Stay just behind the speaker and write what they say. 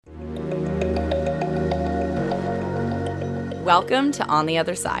Welcome to On the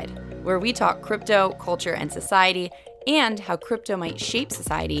Other Side, where we talk crypto, culture, and society, and how crypto might shape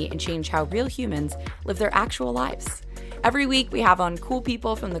society and change how real humans live their actual lives. Every week, we have on cool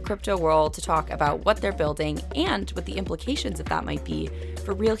people from the crypto world to talk about what they're building and what the implications of that might be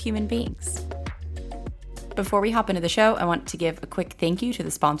for real human beings. Before we hop into the show, I want to give a quick thank you to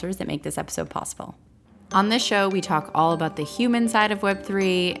the sponsors that make this episode possible. On this show, we talk all about the human side of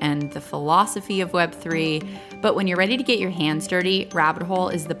Web3 and the philosophy of Web3, but when you're ready to get your hands dirty, Rabbit Hole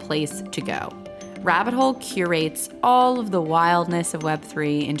is the place to go. Rabbit Hole curates all of the wildness of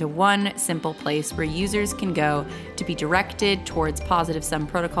Web3 into one simple place where users can go to be directed towards positive sum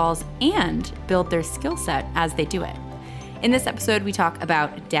protocols and build their skill set as they do it. In this episode, we talk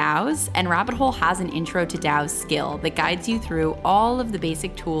about DAOs, and Rabbit Hole has an intro to DAOs skill that guides you through all of the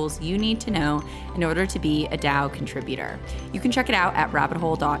basic tools you need to know in order to be a DAO contributor. You can check it out at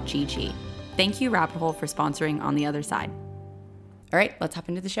rabbithole.gg. Thank you, Rabbit Hole, for sponsoring On the Other Side. All right, let's hop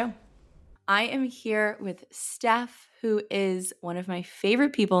into the show. I am here with Steph, who is one of my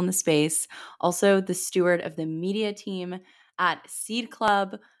favorite people in the space, also the steward of the media team at Seed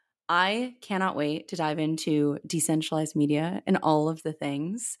Club. I cannot wait to dive into decentralized media and all of the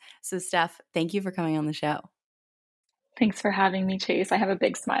things. So, Steph, thank you for coming on the show. Thanks for having me, Chase. I have a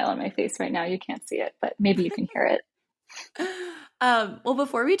big smile on my face right now. You can't see it, but maybe you can hear it. Well,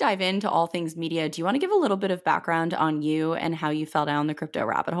 before we dive into all things media, do you want to give a little bit of background on you and how you fell down the crypto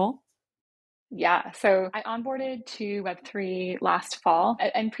rabbit hole? Yeah, so I onboarded to Web3 last fall.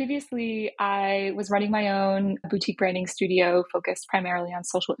 And previously, I was running my own boutique branding studio focused primarily on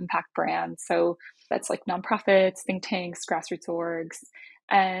social impact brands. So that's like nonprofits, think tanks, grassroots orgs.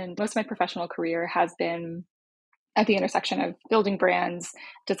 And most of my professional career has been at the intersection of building brands,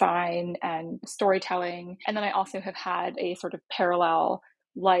 design, and storytelling. And then I also have had a sort of parallel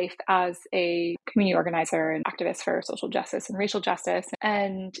life as a community organizer and activist for social justice and racial justice.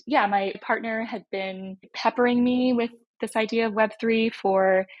 And yeah, my partner had been peppering me with this idea of Web3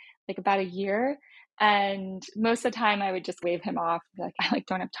 for like about a year. And most of the time I would just wave him off, be like, I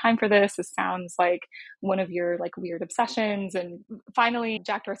don't have time for this. This sounds like one of your weird obsessions. And finally,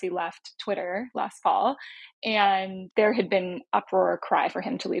 Jack Dorsey left Twitter last fall, and there had been uproar cry for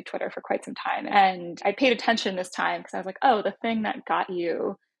him to leave Twitter for quite some time. And I paid attention this time because I was like, oh, the thing that got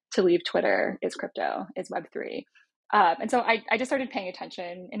you to leave Twitter is crypto, is Web3. And so I just started paying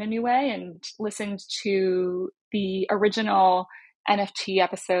attention in a new way and listened to the original NFT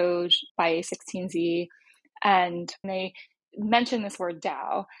episode by A16Z. And they mentioned this word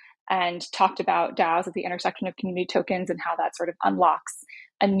DAO and talked about DAOs at the intersection of community tokens and how that sort of unlocks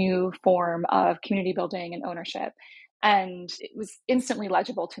a new form of community building and ownership. And it was instantly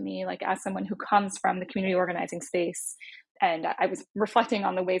legible to me, as someone who comes from the community organizing space. And I was reflecting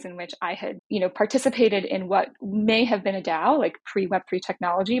on the ways in which I had, participated in what may have been a DAO, pre-Web3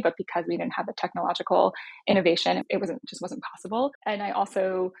 technology, but because we didn't have the technological innovation, it just wasn't possible. And I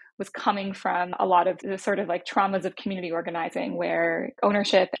also was coming from a lot of the sort of traumas of community organizing where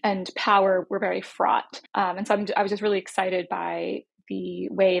ownership and power were very fraught. And so I was just really excited by the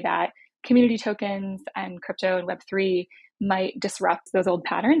way that community tokens and crypto and Web3 might disrupt those old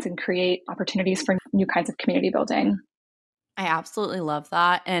patterns and create opportunities for new kinds of community building. I absolutely love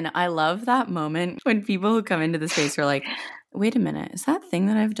that. And I love that moment when people who come into the space are like, wait a minute, is that thing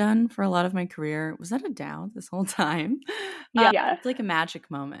that I've done for a lot of my career, was that a DAO this whole time? Yeah. It's like a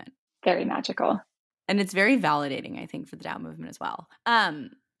magic moment. Very magical. And it's very validating, I think, for the DAO movement as well. And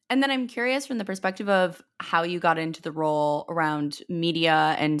then I'm curious from the perspective of how you got into the role around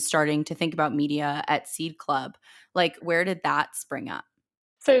media and starting to think about media at Seed Club. Where did that spring up?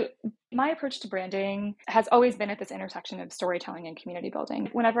 So my approach to branding has always been at this intersection of storytelling and community building.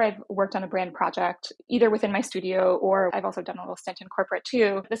 Whenever I've worked on a brand project, either within my studio or I've also done a little stint in corporate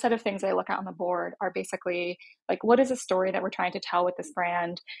too, the set of things I look at on the board are basically what is a story that we're trying to tell with this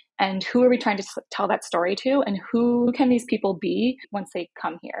brand, and who are we trying to tell that story to, and who can these people be once they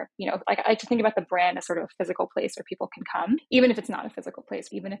come here? I like to think about the brand as sort of a physical place where people can come, even if it's not a physical place,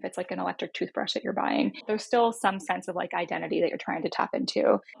 even if it's an electric toothbrush that you're buying. There's still some sense of identity that you're trying to tap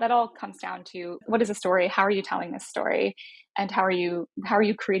into. That all comes down to what is a story? How are you telling this story? And how are you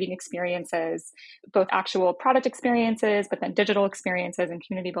creating experiences, both actual product experiences, but then digital experiences and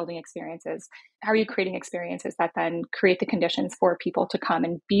community building experiences? How are you creating experiences that then create the conditions for people to come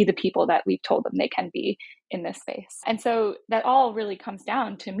and be the people that we've told them they can be in this space? And so that all really comes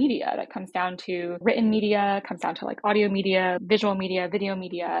down to media. That comes down to written media, comes down to audio media, visual media, video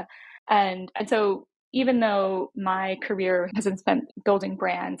media. And so even though my career has been spent building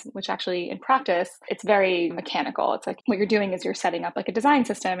brands, which actually in practice, it's very mechanical. It's what you're doing is you're setting up a design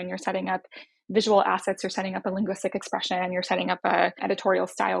system and you're setting up visual assets, you're setting up a linguistic expression, you're setting up a editorial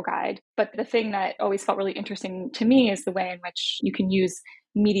style guide. But the thing that always felt really interesting to me is the way in which you can use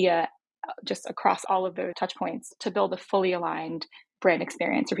media just across all of the touch points to build a fully aligned brand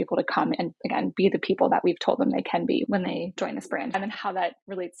experience for people to come and, again, be the people that we've told them they can be when they join this brand. And then how that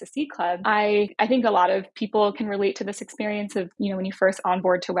relates to Seed Club, I think a lot of people can relate to this experience of, when you first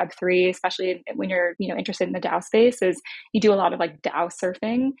onboard to Web3, especially when you're, interested in the DAO space, is you do a lot of like DAO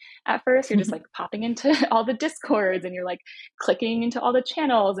surfing at first. You're just like popping into all the Discords and you're like clicking into all the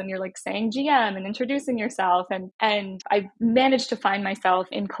channels and you're like saying GM and introducing yourself. And I managed to find myself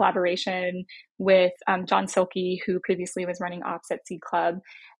in collaboration with John Silkey, who previously was running ops at Seed Club.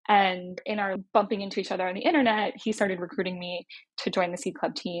 And in our bumping into each other on the internet, he started recruiting me to join the Seed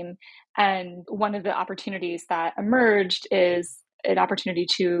Club team. And one of the opportunities that emerged is an opportunity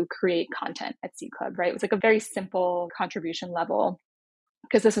to create content at Seed Club, right? It was like a very simple contribution level,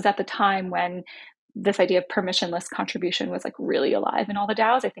 because this was at the time when this idea of permissionless contribution was like really alive in all the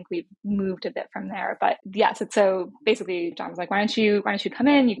DAOs. I think we've moved a bit from there, but yes. So basically John was like, why don't you come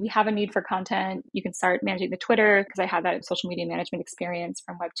in? We have a need for content. You can start managing the Twitter, because I had that social media management experience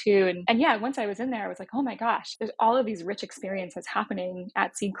from Web2. And yeah, once I was in there, I was like, oh my gosh, there's all of these rich experiences happening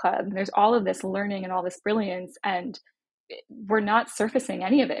at Seed Club. There's all of this learning and all this brilliance, and we're not surfacing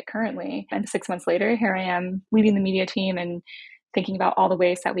any of it currently. And 6 months later, here I am leading the media team and thinking about all the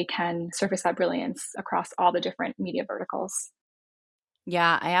ways that we can surface that brilliance across all the different media verticals.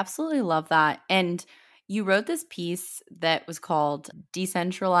 Yeah, I absolutely love that. And you wrote this piece that was called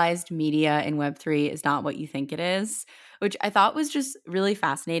Decentralized Media in Web3 is Not What You Think It Is, which I thought was just really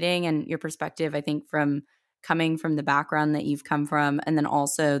fascinating. And your perspective, I think, from coming from the background that you've come from, and then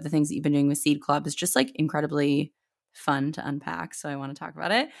also the things that you've been doing with Seed Club is just like incredibly fun to unpack. So I want to talk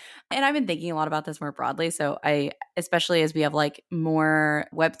about it. And I've been thinking a lot about this more broadly. So especially as we have like more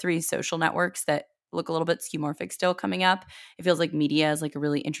Web3 social networks that look a little bit skeuomorphic still coming up, it feels like media is like a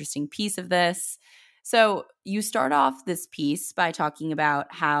really interesting piece of this. So you start off this piece by talking about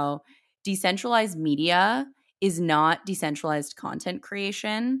how decentralized media is not decentralized content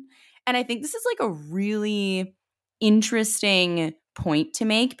creation. And I think this is like a really interesting point to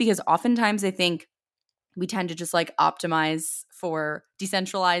make, because oftentimes I think we tend to just like optimize for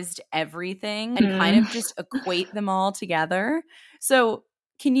decentralized everything and kind of just equate them all together. So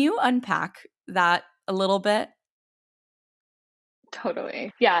can you unpack that a little bit?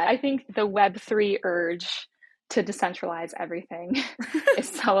 Totally. Yeah, I think the Web3 urge to decentralize everything is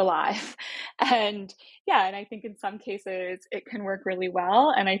so alive. And yeah, and I think in some cases it can work really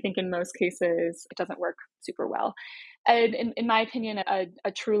well. And I think in most cases it doesn't work super well. And in my opinion,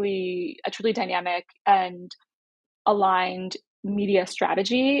 a truly dynamic and aligned media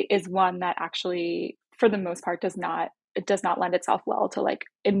strategy is one that actually, for the most part, does not lend itself well to like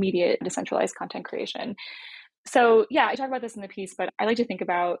immediate decentralized content creation. So yeah, I talk about this in the piece, but I like to think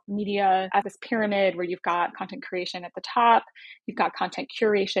about media as this pyramid where you've got content creation at the top, you've got content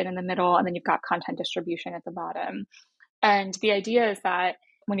curation in the middle, and then you've got content distribution at the bottom. And the idea is that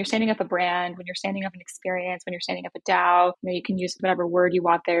when you're standing up a brand, when you're standing up an experience, when you're standing up a DAO, you can use whatever word you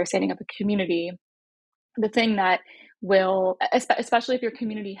want there, standing up a community. The thing that will, especially if your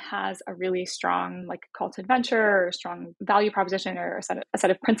community has a really strong like call to adventure or a strong value proposition or a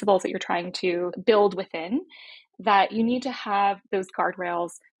set of principles that you're trying to build within, that you need to have those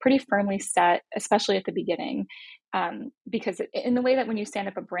guardrails pretty firmly set, especially at the beginning. Because in the way that when you stand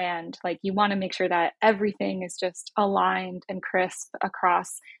up a brand, like you want to make sure that everything is just aligned and crisp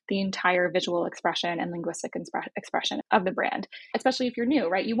across the entire visual expression and linguistic expression of the brand, especially if you're new,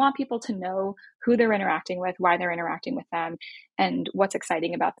 right? You want people to know who they're interacting with, why they're interacting with them, and what's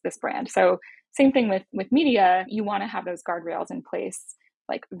exciting about this brand. So same thing with media, you want to have those guardrails in place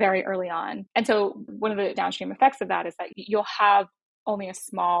like very early on. And so one of the downstream effects of that is that you'll have only a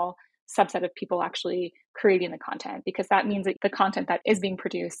small subset of people actually creating the content, because that means that the content that is being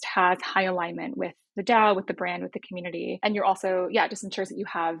produced has high alignment with the DAO, with the brand, with the community. And you're also, just ensures that you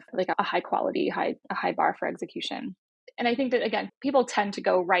have like a high quality, a high bar for execution. And I think that, again, people tend to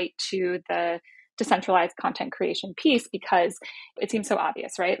go right to the decentralized content creation piece because it seems so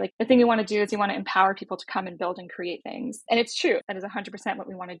obvious, right? Like the thing you want to do is you want to empower people to come and build and create things. And it's true. That is 100% what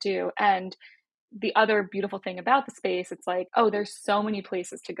we want to do. And the other beautiful thing about the space, it's like, oh, there's so many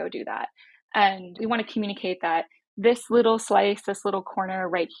places to go do that. And we want to communicate that this little slice, this little corner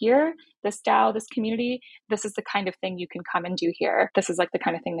right here, this DAO, this community, this is the kind of thing you can come and do here. This is like the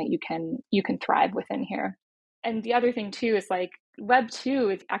kind of thing that you can thrive within here. And the other thing too is like Web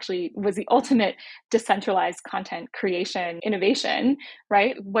 2 was the ultimate decentralized content creation innovation,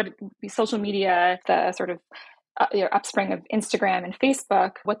 right? What social media, the sort of upspring of Instagram and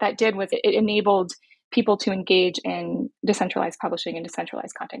Facebook, what that did was it enabled people to engage in decentralized publishing and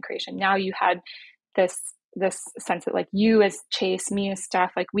decentralized content creation. Now you had this sense that like you as Chase, me as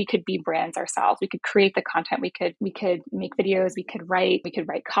Steph, like we could be brands ourselves. We could create the content. We could make videos. We could write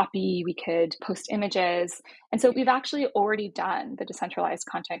copy. We could post images. And so we've actually already done the decentralized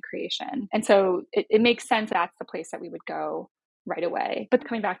content creation. And so it makes sense that's the place that we would go right away. But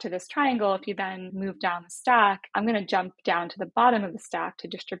coming back to this triangle, if you then move down the stack, I'm going to jump down to the bottom of the stack to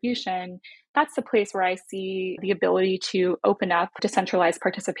distribution. That's the place where I see the ability to open up decentralized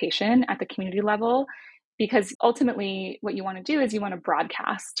participation at the community level. Because ultimately, what you want to do is you want to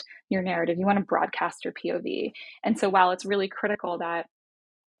broadcast your narrative. You want to broadcast your POV. And so while it's really critical that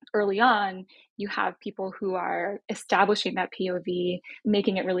early on, you have people who are establishing that POV,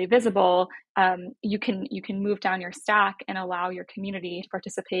 making it really visible, you can move down your stack and allow your community to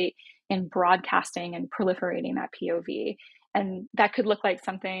participate in broadcasting and proliferating that POV. And that could look like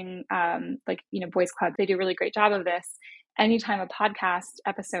something like, Boys Club. They do a really great job of this. Anytime a podcast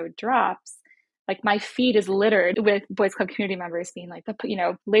episode drops, like my feed is littered with Boys Club community members being like,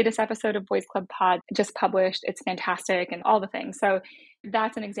 the latest episode of Boys Club Pod just published. It's fantastic and all the things. So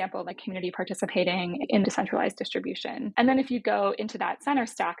that's an example of like community participating in decentralized distribution. And then if you go into that center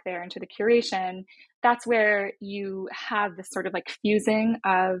stack there, into the curation, that's where you have this sort of like fusing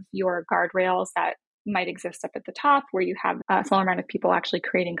of your guardrails that might exist up at the top, where you have a small amount of people actually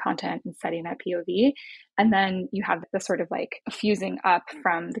creating content and setting that POV. And then you have the sort of like fusing up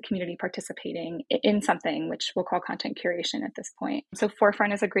from the community participating in something, which we'll call content curation at this point. So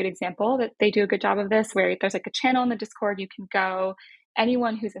Forefront is a great example that they do a good job of this, where there's like a channel in the Discord you can go.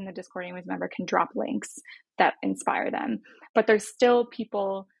 Anyone who's in the Discord anyways member can drop links that inspire them. But there's still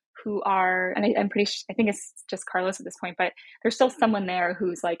people who are, and I think it's just Carlos at this point, but there's still someone there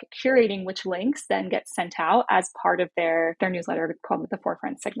who's like curating which links then get sent out as part of their newsletter called the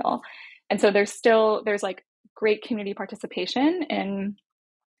Forefront Signal. And so there's like great community participation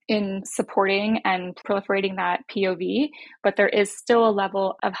in supporting and proliferating that POV, but there is still a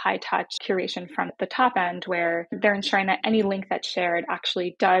level of high touch curation from the top end where they're ensuring that any link that's shared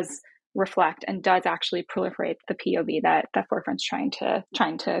actually does reflect and does actually proliferate the POV that Forefront's trying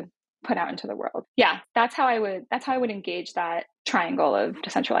to put out into the world. Yeah, that's how I would engage that triangle of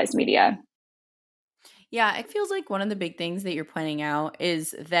decentralized media. Yeah, it feels like one of the big things that you're pointing out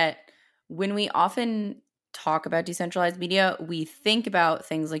is that when we often talk about decentralized media, we think about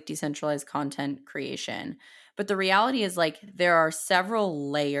things like decentralized content creation. But the reality is like there are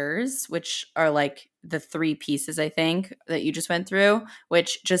several layers, which are like the three pieces, I think, that you just went through,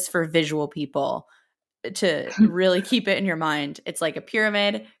 which just for visual people to really keep it in your mind, it's like a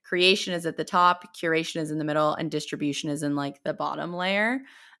pyramid. Creation is at the top, curation is in the middle, and distribution is in like the bottom layer.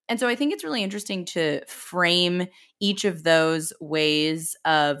 And so I think it's really interesting to frame each of those ways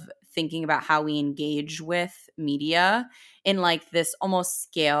of thinking about how we engage with media in like this almost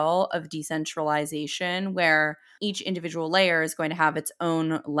scale of decentralization where each individual layer is going to have its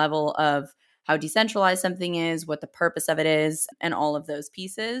own level of how decentralized something is, what the purpose of it is, and all of those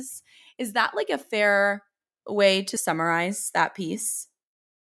pieces. Is that like a fair way to summarize that piece?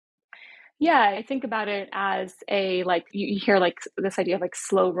 Yeah, I think about it as like you hear like this idea of like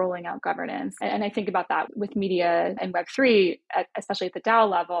slow rolling out governance. And I think about that with media and Web3, especially at the DAO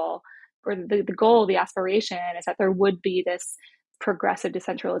level, where the goal, the aspiration is that there would be this progressive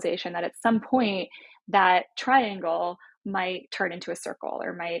decentralization, that at some point that triangle might turn into a circle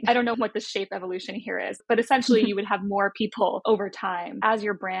or I don't know what the shape evolution here is, but essentially you would have more people over time as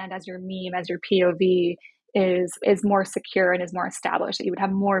your brand, as your meme, as your POV is more secure and is more established, that you would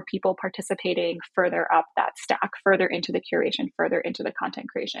have more people participating further up that stack, further into the curation, further into the content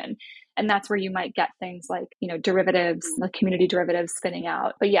creation. And that's where you might get things like, derivatives, like community derivatives spinning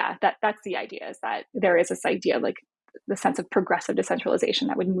out. But yeah, that's the idea, is that there is this idea of like the sense of progressive decentralization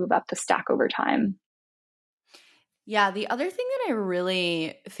that would move up the stack over time. Yeah, the other thing that I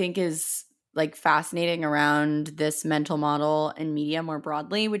really think is like fascinating around this mental model and media more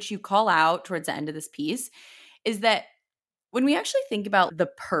broadly, which you call out towards the end of this piece, is that when we actually think about the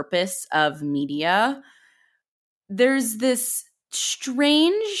purpose of media, there's this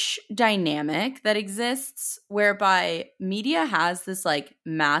strange dynamic that exists whereby media has this like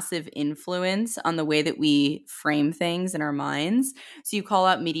massive influence on the way that we frame things in our minds. So you call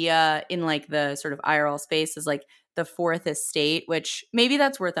out media in like the sort of IRL space as like the fourth estate, which maybe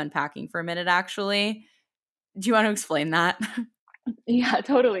that's worth unpacking for a minute, actually. Do you want to explain that? Yeah,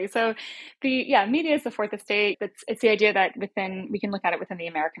 totally. So media is the fourth estate. It's the idea that we can look at it within the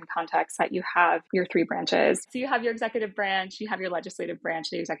American context, that you have your three branches. So you have your executive branch, you have your legislative branch.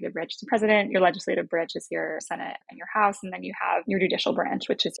 The executive branch is the president, your legislative branch is your Senate and your House, and then you have your judicial branch,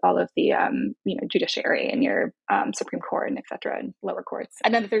 which is all of the judiciary and your Supreme Court and et cetera, and lower courts.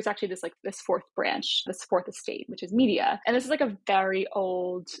 And then there's actually this fourth branch, this fourth estate, which is media. And this is like a very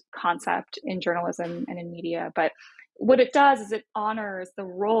old concept in journalism and in media, but what it does is it honors the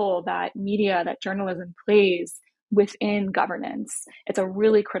role that media, that journalism plays within governance. It's a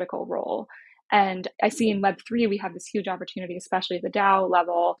really critical role. And I see in Web3, we have this huge opportunity, especially at the DAO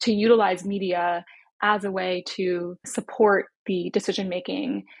level, to utilize media as a way to support the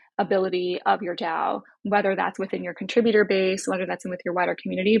decision-making ability of your DAO, whether that's within your contributor base, whether that's with your wider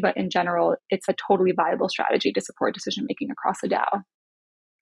community, but in general, it's a totally viable strategy to support decision-making across the DAO.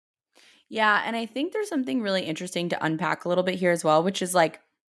 Yeah, and I think there's something really interesting to unpack a little bit here as well, which is like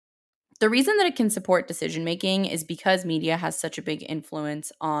the reason that it can support decision making is because media has such a big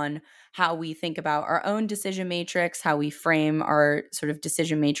influence on how we think about our own decision matrix, how we frame our sort of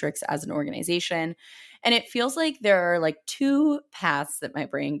decision matrix as an organization. And it feels like there are like two paths that my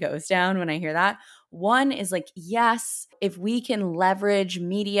brain goes down when I hear that. One is like, yes, if we can leverage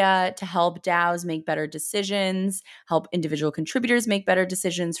media to help DAOs make better decisions, help individual contributors make better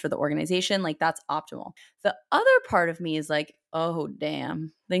decisions for the organization, like that's optimal. The other part of me is like, oh,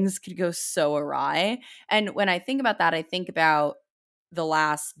 damn, things could go so awry. And when I think about that, I think about the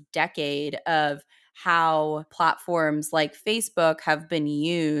last decade of how platforms like Facebook have been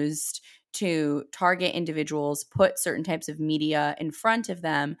used to target individuals, put certain types of media in front of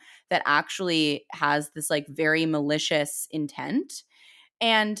them that actually has this like very malicious intent.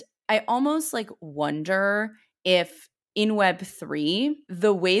 And I almost like wonder if in Web3,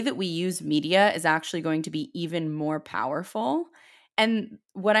 the way that we use media is actually going to be even more powerful. And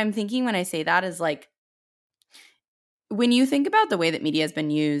what I'm thinking when I say that is like, when you think about the way that media has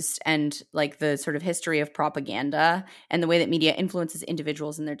been used and like the sort of history of propaganda and the way that media influences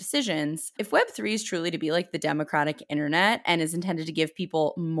individuals and their decisions, if Web3 is truly to be like the democratic internet and is intended to give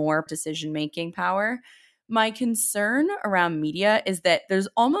people more decision-making power, my concern around media is that there's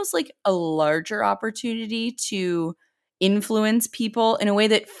almost like a larger opportunity to influence people in a way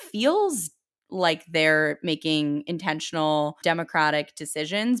that feels like they're making intentional democratic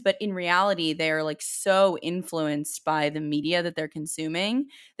decisions, but in reality they're like so influenced by the media that they're consuming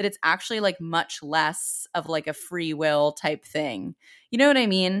that it's actually like much less of like a free will type thing. You know what I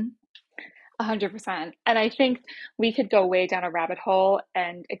mean? 100%. And I think we could go way down a rabbit hole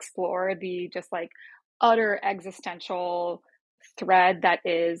and explore the just like utter existential thread that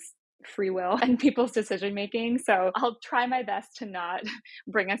is free will and people's decision making. So I'll try my best to not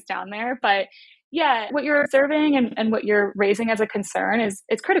bring us down there. But yeah, what you're observing and what you're raising as a concern is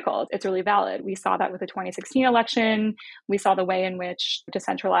it's critical. It's really valid. We saw that with the 2016 election. We saw the way in which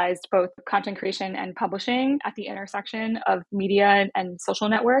decentralized both content creation and publishing at the intersection of media and social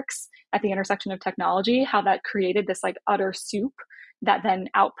networks, at the intersection of technology, how that created this like utter soup that then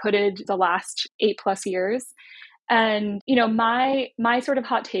outputted the last 8+ years. And, you know, my sort of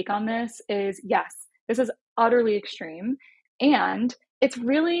hot take on this is, yes, this is utterly extreme. And it's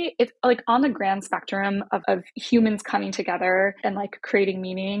like on the grand spectrum of humans coming together and like creating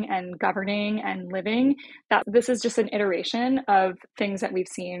meaning and governing and living, that this is just an iteration of things that we've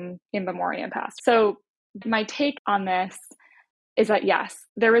seen in memoriam past. So my take on this is that, yes,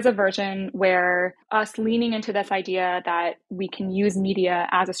 there is a version where us leaning into this idea that we can use media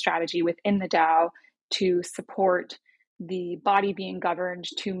as a strategy within the DAO to support the body being governed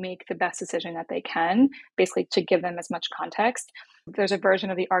to make the best decision that they can, basically to give them as much context. There's a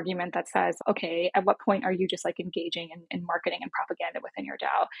version of the argument that says, okay, at what point are you just like engaging in marketing and propaganda within your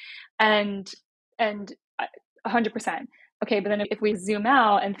DAO? And 100%. Okay, but then if we zoom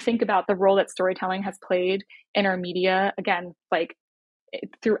out and think about the role that storytelling has played in our media, again, like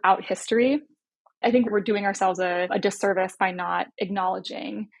throughout history, I think we're doing ourselves a disservice by not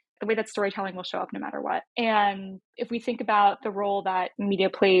acknowledging the way that storytelling will show up no matter what. And if we think about the role that media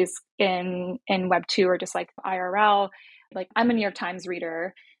plays in Web 2 or just like IRL, like I'm a New York Times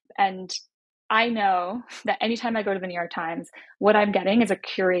reader, and I know that anytime I go to the New York Times, what I'm getting is a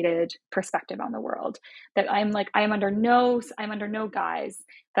curated perspective on the world. That I'm under no guise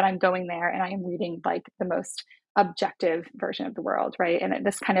that I'm going there and I am reading like the most objective version of the world, right? And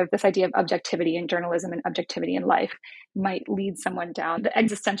this idea of objectivity in journalism and objectivity in life might lead someone down the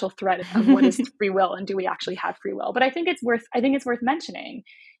existential threat of what is free will and do we actually have free will? But I think it's worth mentioning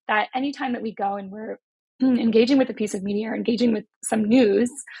that anytime that we go and we're engaging with a piece of media or engaging with some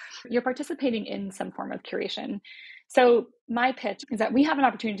news, you're participating in some form of curation. So my pitch is that we have an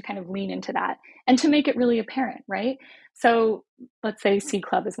opportunity to kind of lean into that and to make it really apparent, right? So let's say Seed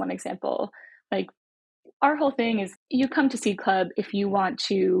Club is one example. Like, our whole thing is you come to Seed Club if you want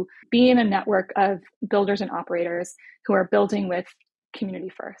to be in a network of builders and operators who are building with community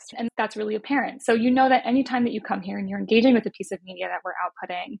first. And that's really apparent. So you know that anytime that you come here and you're engaging with a piece of media that we're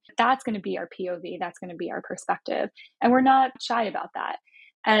outputting, that's going to be our POV, that's going to be our perspective. And we're not shy about that.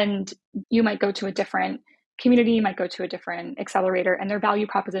 And you might go to a different community, you might go to a different accelerator, and their value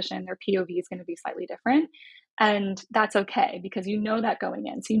proposition, their POV is going to be slightly different. And that's okay, because you know that going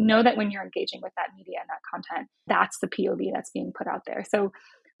in. So you know that when you're engaging with that media and that content, that's the POV that's being put out there. So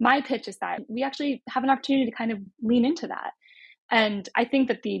my pitch is that we actually have an opportunity to kind of lean into that. And I think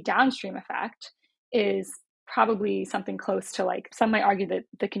that the downstream effect is probably something close to, like, some might argue that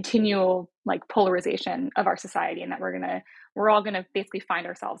the continual like polarization of our society, and that we're all gonna basically find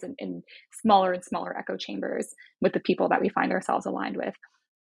ourselves in smaller and smaller echo chambers with the people that we find ourselves aligned with.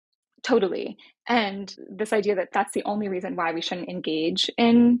 Totally. And this idea that that's the only reason why we shouldn't engage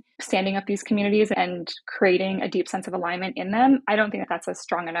in standing up these communities and creating a deep sense of alignment in them, I don't think that that's a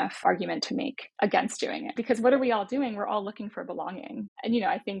strong enough argument to make against doing it. Because what are we all doing? We're all looking for belonging. And,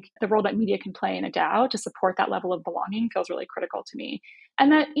 I think the role that media can play in a DAO to support that level of belonging feels really critical to me.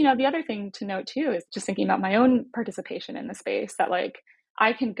 And that, the other thing to note too is just thinking about my own participation in the space, that, like,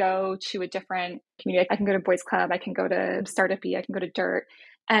 I can go to a different community. I can go to Boys Club, I can go to Startupy, I can go to Dirt,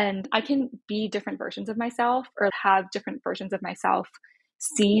 and I can be different versions of myself, or have different versions of myself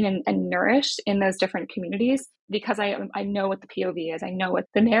seen and nourished in those different communities, because I know what the POV is, I know what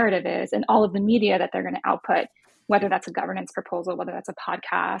the narrative is, and all of the media that they're going to output, whether that's a governance proposal, whether that's a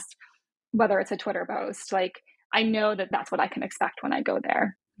podcast, whether it's a Twitter post. Like, I know that that's what I can expect when I go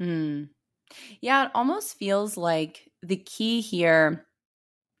there. Yeah, it almost feels like the key here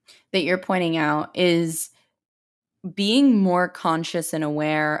that you're pointing out is being more conscious and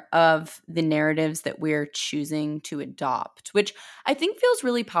aware of the narratives that we're choosing to adopt, which I think feels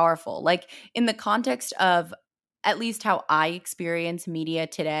really powerful. Like, in the context of at least how I experience media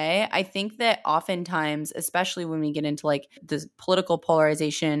today, I think that oftentimes, especially when we get into like the political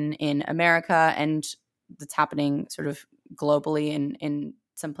polarization in America and that's happening sort of globally in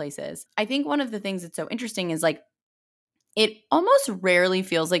some places, I think one of the things that's so interesting is, like, it almost rarely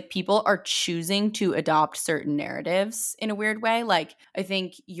feels like people are choosing to adopt certain narratives in a weird way. Like, I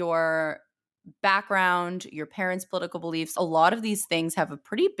think your background, your parents' political beliefs, a lot of these things have a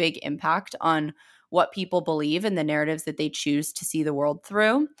pretty big impact on what people believe and the narratives that they choose to see the world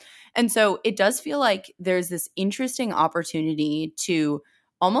through. And so it does feel like there's this interesting opportunity to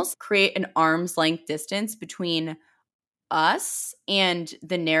almost create an arm's length distance between us and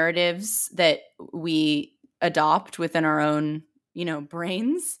the narratives that we adopt within our own,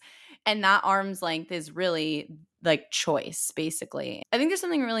 brains. And that arm's length is really like choice, basically. I think there's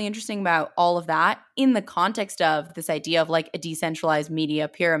something really interesting about all of that in the context of this idea of like a decentralized media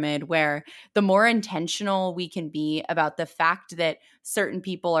pyramid, where the more intentional we can be about the fact that certain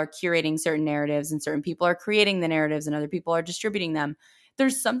people are curating certain narratives and certain people are creating the narratives and other people are distributing them,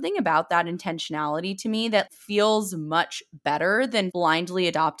 there's something about that intentionality to me that feels much better than blindly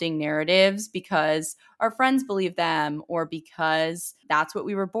adopting narratives because our friends believe them or because that's what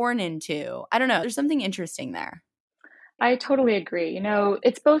we were born into. I don't know. There's something interesting there. I totally agree.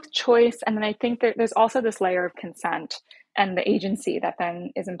 It's both choice, and then I think that there's also this layer of consent and the agency that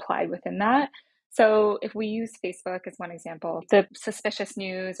then is implied within that. So if we use Facebook as one example, the suspicious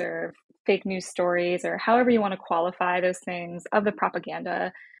news or fake news stories, or however you want to qualify those things, of the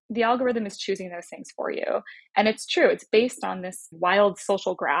propaganda, the algorithm is choosing those things for you. And it's true. It's based on this wild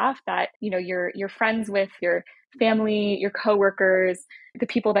social graph that, you're friends with, your family, your coworkers, the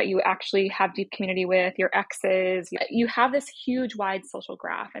people that you actually have deep community with, your exes. You have this huge wide social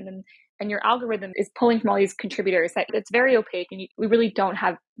graph, and your algorithm is pulling from all these contributors that it's very opaque, and we really don't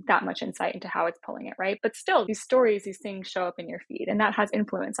have that much insight into how it's pulling it, right? But still, these stories, these things show up in your feed, and that has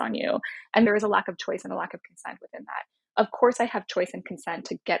influence on you. And there is a lack of choice and a lack of consent within that. Of course, I have choice and consent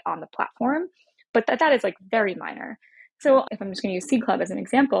to get on the platform, but that is like very minor. So if I'm just going to use Seed Club as an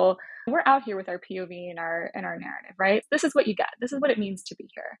example, we're out here with our POV and our narrative, right? This is what you get. This is what it means to be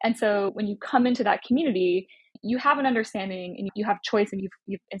here. And so when you come into that community, you have an understanding and you have choice, and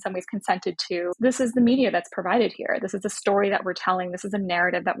you've in some ways consented to, this is the media that's provided here. This is the story that we're telling. This is a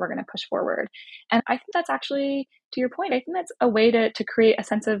narrative that we're going to push forward. And I think that's actually, to your point, I think that's a way to create a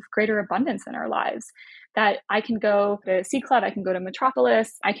sense of greater abundance in our lives. That I can go to Seed Club, I can go to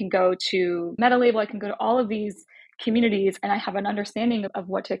Metropolis, I can go to Meta Label, I can go to all of these communities, and I have an understanding of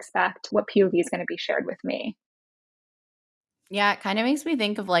what to expect, what POV is going to be shared with me. Yeah, it kind of makes me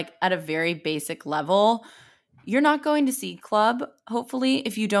think of, like, at a very basic level, you're not going to see club, hopefully,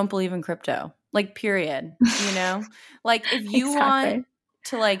 if you don't believe in crypto. Like, period. Like, if you want Exactly.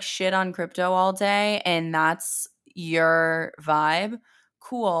 to like shit on crypto all day and that's your vibe,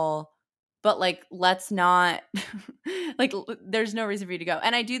 cool. But like, let's not like, there's no reason for you to go.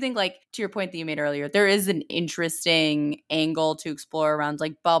 And I do think, like, to your point that you made earlier, there is an interesting angle to explore around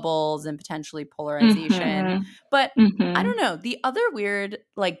like bubbles and potentially polarization. Mm-hmm. But I Mm-hmm. don't know. The other weird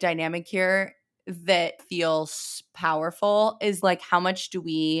like dynamic here that feels powerful is like, how much do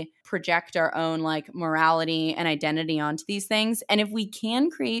we project our own like morality and identity onto these things? And if we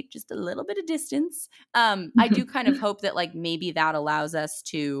can create just a little bit of distance, I do kind of hope that like maybe that allows us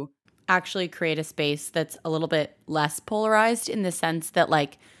to actually create a space that's a little bit less polarized, in the sense that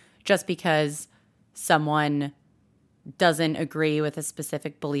like, just because someone doesn't agree with a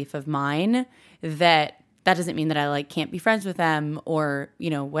specific belief of mine, that doesn't mean that I like can't be friends with them or,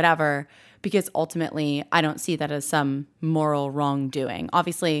 whatever, because ultimately I don't see that as some moral wrongdoing.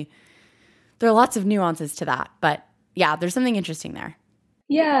 Obviously, there are lots of nuances to that, but yeah, there's something interesting there.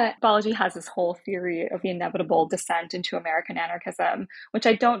 Yeah, biology has this whole theory of the inevitable descent into American anarchism, which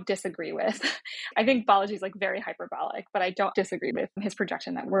I don't disagree with. I think biology is like very hyperbolic, but I don't disagree with his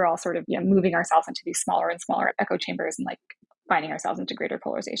projection that we're all sort of, moving ourselves into these smaller and smaller echo chambers and like finding ourselves into greater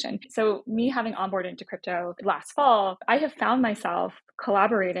polarization. So me having onboarded into crypto last fall, I have found myself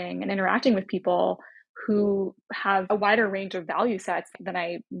collaborating and interacting with people who have a wider range of value sets than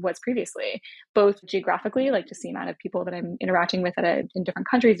I was previously, both geographically, like just the amount of people that I'm interacting with in different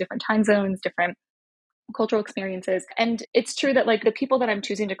countries, different time zones, different cultural experiences. And it's true that like the people that I'm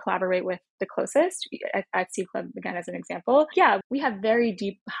choosing to collaborate with the closest at C Club, again, as an example, yeah, we have very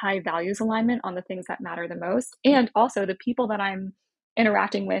deep, high values alignment on the things that matter the most. And also the people that I'm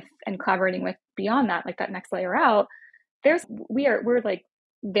interacting with and collaborating with beyond that, like that next layer out, we're like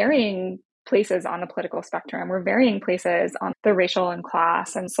varying places on the political spectrum. We're varying places on the racial and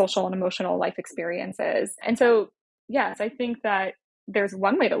class and social and emotional life experiences. And so, yes, I think that there's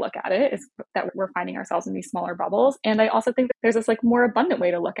one way to look at it is that we're finding ourselves in these smaller bubbles. And I also think that there's this like more abundant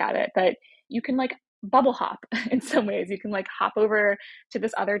way to look at it, that you can like bubble hop in some ways. You can like hop over to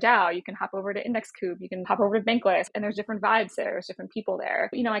this other DAO. You can hop over to Index Cube. You can hop over to Bankless. And there's different vibes there. There's different people there.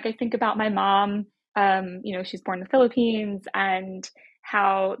 Like I think about my mom. She's born in the Philippines, and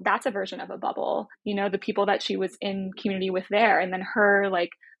how that's a version of a bubble. The people that she was in community with there, and then her like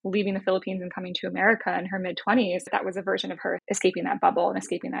leaving the Philippines and coming to America in her mid-20s, that was a version of her escaping that bubble and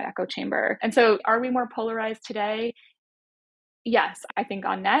escaping that echo chamber. And so are we more polarized today? Yes, I think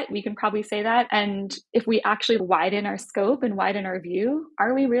on net, we can probably say that. And if we actually widen our scope and widen our view,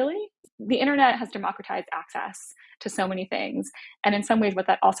 are we really? The internet has democratized access to so many things. And in some ways, what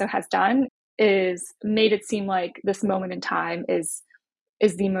that also has done is made it seem like this moment in time is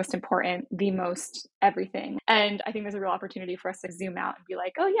the most important, the most everything. And I think there's a real opportunity for us to zoom out and be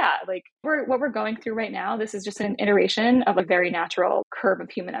like, oh yeah, like what we're going through right now, this is just an iteration of a very natural curve of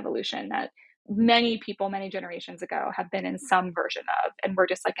human evolution that many people, many generations ago have been in some version of, and we're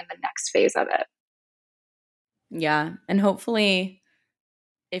just like in the next phase of it. Yeah. And hopefully,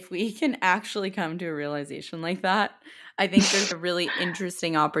 if we can actually come to a realization like that, I think there's a really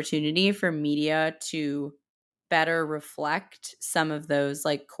interesting opportunity for media to better reflect some of those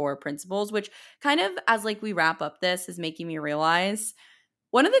like core principles, which kind of, as like we wrap up, this is making me realize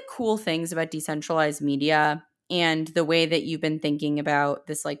one of the cool things about decentralized media and the way that you've been thinking about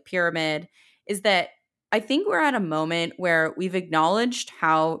this like pyramid is that I think we're at a moment where we've acknowledged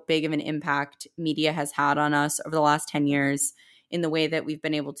how big of an impact media has had on us over the last 10 years in the way that we've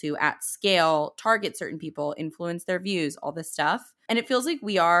been able to, at scale, target certain people, influence their views, all this stuff. And it feels like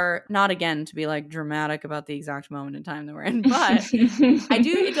we are, not again to be like dramatic about the exact moment in time that we're in, but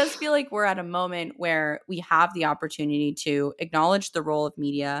it does feel like we're at a moment where we have the opportunity to acknowledge the role of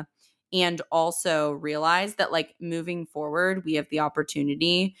media and also realize that like moving forward, we have the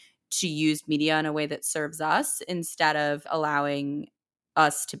opportunity to use media in a way that serves us instead of allowing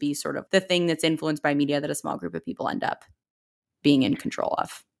us to be sort of the thing that's influenced by media that a small group of people end up being in control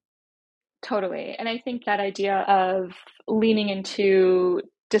of. Totally. And I think that idea of leaning into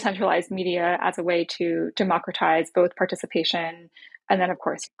decentralized media as a way to democratize both participation and then, of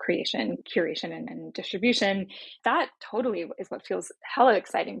course, creation, curation, and distribution, that totally is what feels hella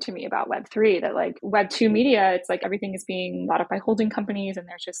exciting to me about Web3. That like Web2 media, it's like everything is being bought up by holding companies, and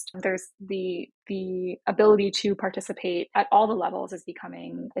there's the ability to participate at all the levels is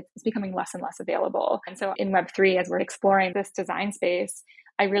becoming less and less available. And so in Web3, as we're exploring this design space,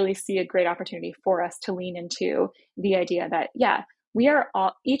 I really see a great opportunity for us to lean into the idea that, yeah, we are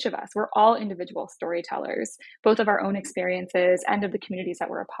all, each of us, we're all individual storytellers, both of our own experiences and of the communities that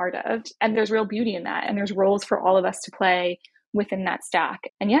we're a part of. And there's real beauty in that. And there's roles for all of us to play within that stack.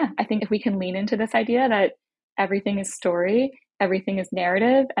 And yeah, I think if we can lean into this idea that everything is story, everything is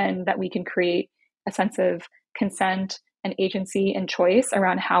narrative, and that we can create a sense of consent and agency and choice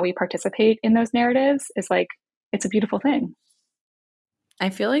around how we participate in those narratives, is like, it's a beautiful thing. I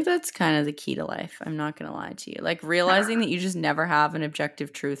feel like that's kind of the key to life. I'm not going to lie to you. Like realizing that you just never have an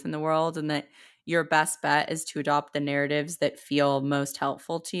objective truth in the world and that your best bet is to adopt the narratives that feel most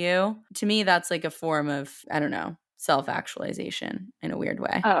helpful to you. To me, that's like a form of, I don't know, self-actualization in a weird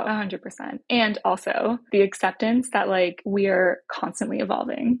way. Oh, 100%. And also the acceptance that like we are constantly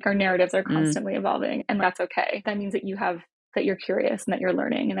evolving. Our narratives are constantly evolving, and that's okay. That means that you're curious and that you're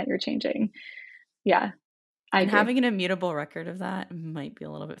learning and that you're changing. Yeah. And having an immutable record of that might be a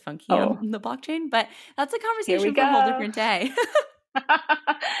little bit funky on the blockchain, but that's a conversation for a whole different day.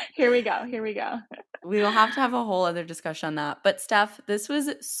 Here we go. We will have to have a whole other discussion on that. But Steph, this was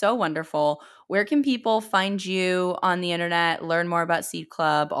so wonderful. Where can people find you on the internet, learn more about Seed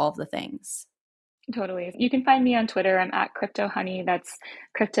Club, all of the things? Totally. You can find me on Twitter. I'm at cryptohunny. That's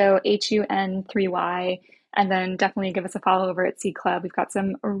cryptohun3y. And then definitely give us a follow over at Seed Club. We've got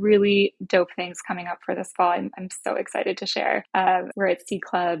some really dope things coming up for this fall. I'm so excited to share. We're at Seed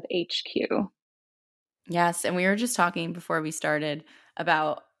Club HQ. Yes. And we were just talking before we started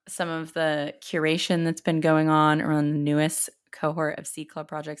about some of the curation that's been going on around the newest cohort of Seed Club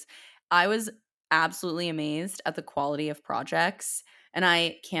projects. I was absolutely amazed at the quality of projects, and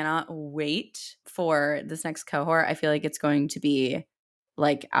I cannot wait for this next cohort. I feel like it's going to be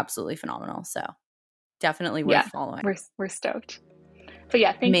like absolutely phenomenal. So definitely worth following. We're stoked. But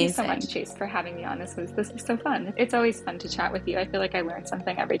yeah, thank you so much, Chase, for having me on. This was so fun. It's always fun to chat with you. I feel like I learn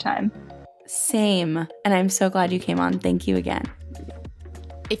something every time. Same. And I'm so glad you came on. Thank you again.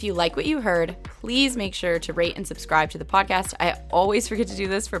 If you like what you heard, please make sure to rate and subscribe to the podcast. I always forget to do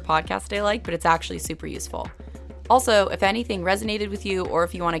this for podcasts I like, but it's actually super useful. Also, if anything resonated with you or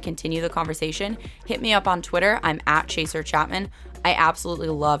if you want to continue the conversation, hit me up on Twitter. I'm at Chaser Chapman. I absolutely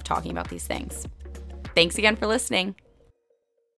love talking about these things. Thanks again for listening.